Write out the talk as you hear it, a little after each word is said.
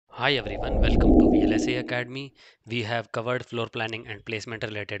Hi everyone, welcome to VLSI Academy. We have covered floor planning and placement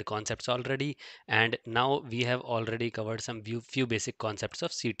related concepts already, and now we have already covered some few basic concepts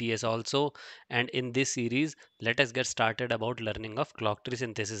of CTS also. And in this series, let us get started about learning of clock tree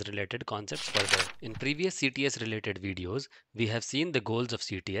synthesis related concepts further. In previous CTS related videos, we have seen the goals of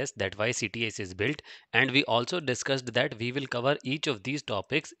CTS, that why CTS is built, and we also discussed that we will cover each of these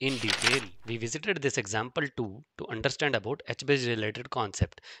topics in detail. We visited this example too to understand about H-bridge related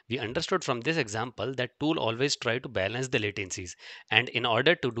concept. We understood from this example that tool always try to balance the latencies, and in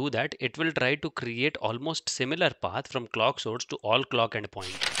order to do that it will try to create almost similar path from clock source to all clock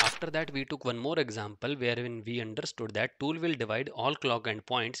endpoint. After that we took one more example wherein we understood that tool will divide all clock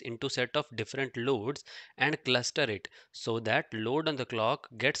endpoints into set of different loads and cluster it so that load on the clock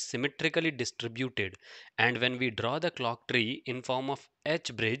gets symmetrically distributed, and when we draw the clock tree in form of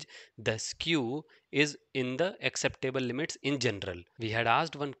H bridge, the skew is in the acceptable limits in general. We had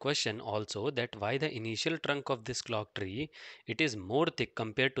asked one question also, that why the initial trunk of this clock tree it is more thick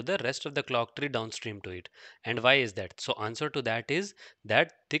compared to the rest of the clock tree downstream to it, and why is that? So answer to that is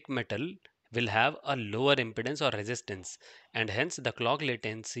that thick metal will have a lower impedance or resistance, and hence the clock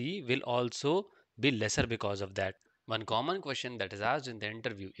latency will also be lesser because of that. One common question that is asked in the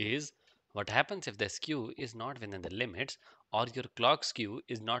interview is, what happens if the skew is not within the limits or your clock skew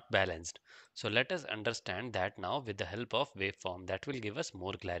is not balanced? So let us understand that now with the help of waveform, that will give us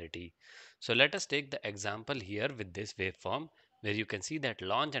more clarity. So let us take the example here with this waveform, where you can see that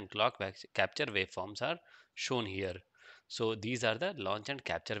launch and clock capture waveforms are shown here. So these are the launch and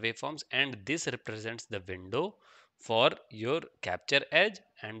capture waveforms, and this represents the window for your capture edge,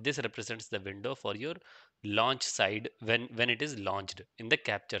 and this represents the window for your launch side when it is launched in the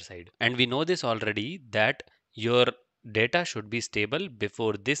capture side. And we know this already, that your data should be stable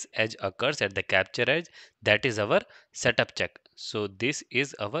before this edge occurs at the capture edge. That is our setup check. So this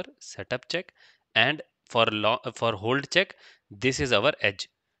is our setup check, and for hold check, this is our edge,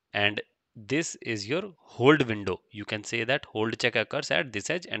 and this is your hold window. You can say that hold check occurs at this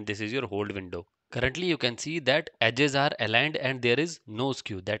edge and this is your hold window. Currently, you can see that edges are aligned and there is no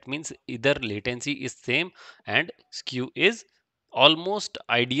skew. That means either latency is same and skew is almost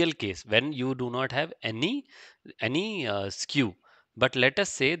ideal case when you do not have any skew. But let us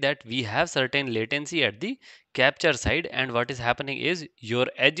say that we have certain latency at the capture side, and what is happening is your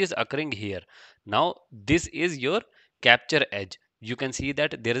edge is occurring here. Now this is your capture edge. You can see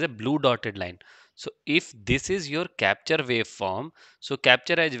that there is a blue dotted line. So if this is your capture waveform, so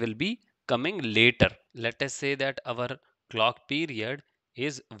capture edge will be coming later. Let us say that our clock period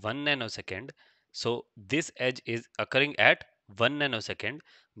is 1 nanosecond. So this edge is occurring at 1 nanosecond.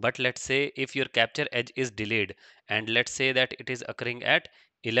 But let's say if your capture edge is delayed, and let's say that it is occurring at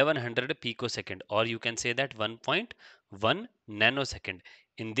 1100 picosecond, or you can say that 1.1 nanosecond.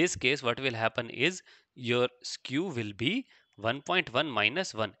 In this case, what will happen is your skew will be 1.1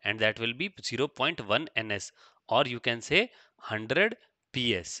 minus 1, and that will be 0.1 ns, or you can say 100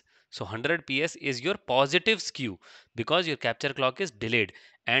 ps. So 100 ps is your positive skew because your capture clock is delayed,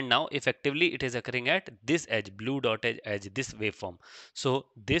 and now effectively it is occurring at this edge, blue dotted edge, this waveform. So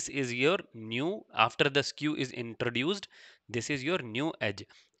this is your new, after the skew is introduced, this is your new edge,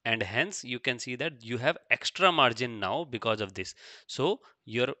 and hence you can see that you have extra margin now because of this. So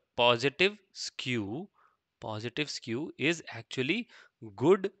your positive skew is actually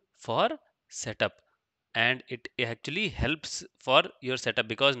good for setup, and it actually helps for your setup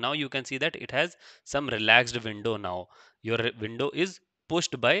because now you can see that it has some relaxed window. Now your window is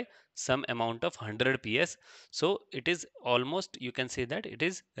pushed by some amount of 100 ps, so it is almost, you can say that it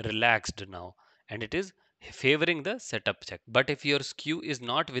is relaxed now, and it is favoring the setup check. But if your skew is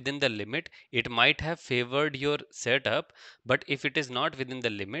not within the limit, it might have favored your setup. But if it is not within the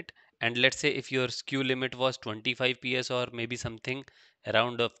limit, and let's say if your skew limit was 25 ps or maybe something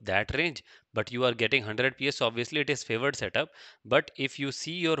around of that range, but you are getting 100 ps, so obviously it is favored setup. But if you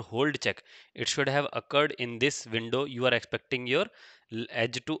see your hold check, it should have occurred in this window. You are expecting your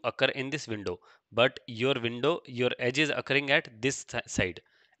edge to occur in this window, but your edge is occurring at this side,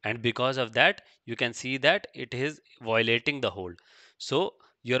 and because of that you can see that it is violating the hold. So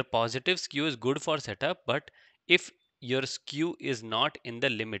your positive skew is good for setup, but if your skew is not in the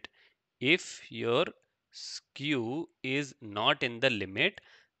limit, if your skew is not in the limit,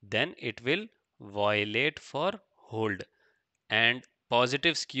 then it will violate for hold, and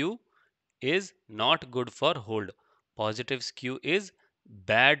positive skew is not good for hold. Positive skew is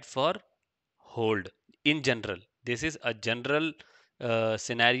bad for hold. In general, this is a general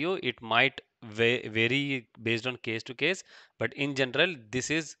scenario. It might vary based on case to case, but in general this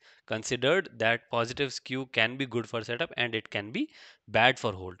is considered that positive skew can be good for setup and it can be bad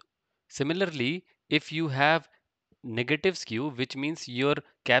for hold. Similarly, if you have negative skew, which means your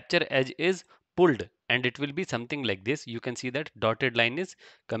capture edge is pulled, and it will be something like this. You can see that dotted line is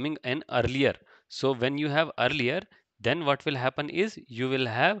coming in earlier. So when you have earlier, then what will happen is you will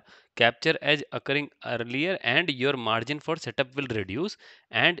have capture edge occurring earlier, and your margin for setup will reduce,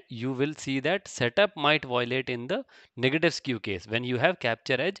 and you will see that setup might violate in the negative skew case when you have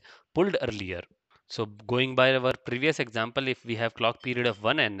capture edge pulled earlier. So going by our previous example, if we have clock period of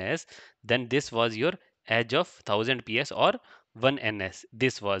 1 ns, then this was your edge of 1000 ps or 1 ns.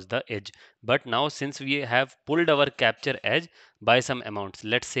 This was the edge. But now since we have pulled our capture edge by some amounts,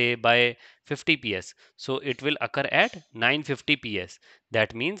 let's say by 50 ps, so it will occur at 950 ps.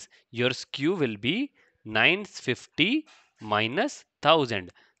 That means your skew will be 950 minus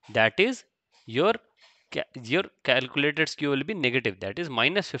 1000. That is your your calculated skew will be negative, that is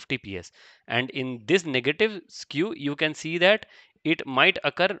minus 50 ps. And in this negative skew, you can see that it might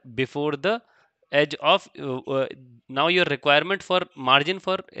occur before the edge of now your requirement for margin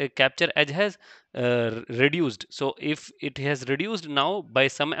for capture edge has reduced. So if it has reduced now by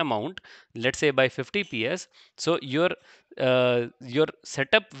some amount, let's say by 50 ps, so your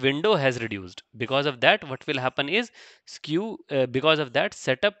setup window has reduced. Because of that, what will happen is skew, because of that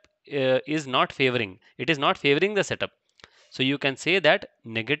setup is not favoring, it is not favoring the setup. So you can say that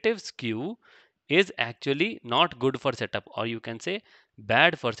negative skew is actually not good for setup, or you can say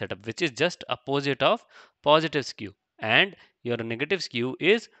bad for setup, which is just opposite of positive skew. And your negative skew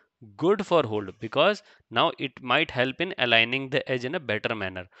is good for hold, because now it might help in aligning the edge in a better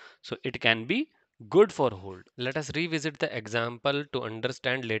manner. So it can be good for hold. Let us revisit the example to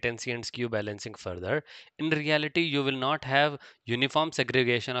understand latency and skew balancing further. In reality, you will not have uniform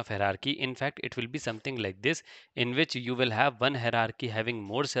segregation of hierarchy. In fact, it will be something like this, in which you will have one hierarchy having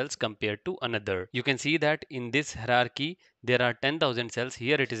more cells compared to another. You can see that in this hierarchy there are 10,000 cells,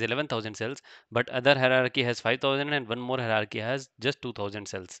 here it is 11,000 cells, but other hierarchy has 5,000 and one more hierarchy has just 2,000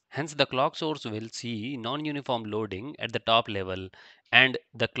 cells. Hence the clock source will see non-uniform loading at the top level, and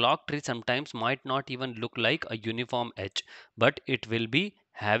the clock tree sometimes might not even look like a uniform edge, but it will be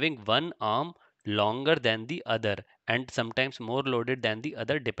having one arm longer than the other, and sometimes more loaded than the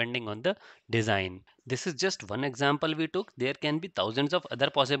other depending on the design. This is just one example we took. There can be thousands of other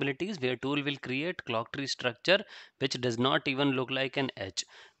possibilities where tool will create clock tree structure which does not even look like an edge,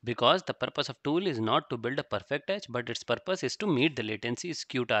 because the purpose of tool is not to build a perfect edge, but its purpose is to meet the latency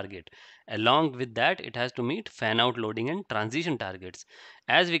skew target. Along with that, it has to meet fan out loading and transition targets.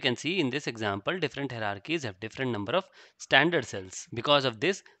 As we can see in this example, different hierarchies have different number of standard cells. Because of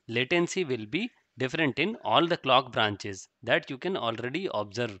this, latency will be different in all the clock branches that you can already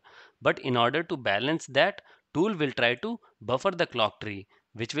observe. But in order to balance that, tool will try to buffer the clock tree,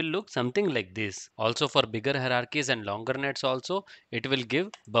 which will look something like this. Also for bigger hierarchies and longer nets also, it will give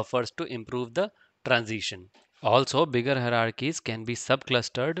buffers to improve the transition. Also, bigger hierarchies can be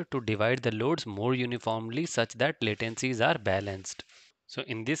subclustered to divide the loads more uniformly such that latencies are balanced. So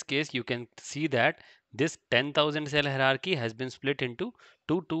in this case, you can see that this 10,000 cell hierarchy has been split into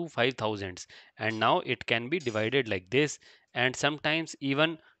 2 to 5,000s, and now it can be divided like this. And sometimes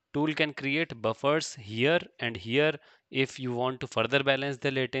even tool can create buffers here and here if you want to further balance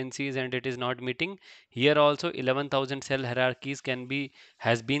the latencies and it is not meeting. Here also 11,000 cell hierarchies can be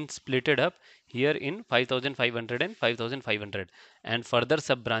has been splitted up here in 5,500 and 5,500, and further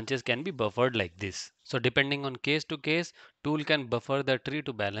sub branches can be buffered like this. So depending on case to case, tool can buffer the tree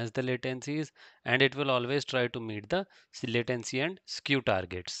to balance the latencies, and it will always try to meet the latency and skew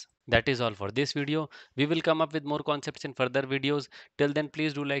targets. That is all for this video. We will come up with more concepts in further videos. Till then,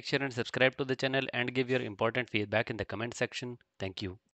 please do like, share and subscribe to the channel and give your important feedback in the comment section. Thank you.